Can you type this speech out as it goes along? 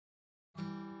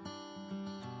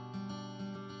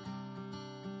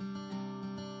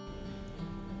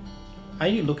Are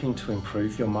you looking to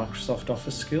improve your Microsoft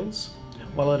Office skills?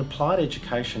 Well, at Applied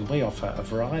Education we offer a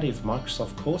variety of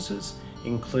Microsoft courses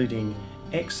including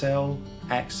Excel,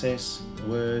 Access,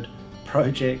 Word,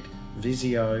 Project,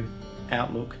 Visio,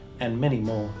 Outlook and many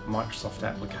more Microsoft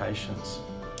applications.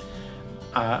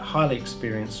 Our highly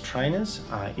experienced trainers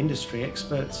are industry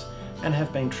experts and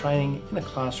have been training in a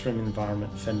classroom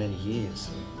environment for many years.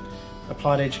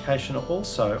 Applied Education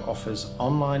also offers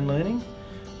online learning,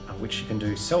 which you can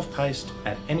do self-paced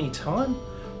at any time,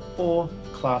 or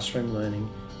classroom learning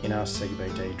in our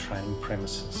CBD training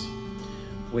premises.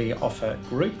 We offer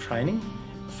group training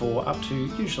for up to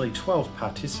usually 12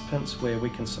 participants where we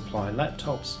can supply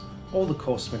laptops, all the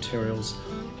course materials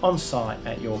on site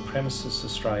at your premises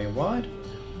Australia-wide,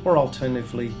 or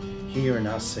alternatively here in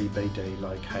our CBD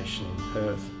location in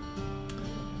Perth.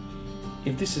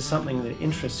 If this is something that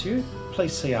interests you,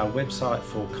 please see our website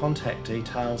for contact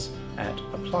details at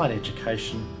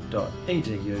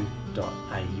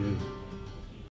appliededucation.edu.au.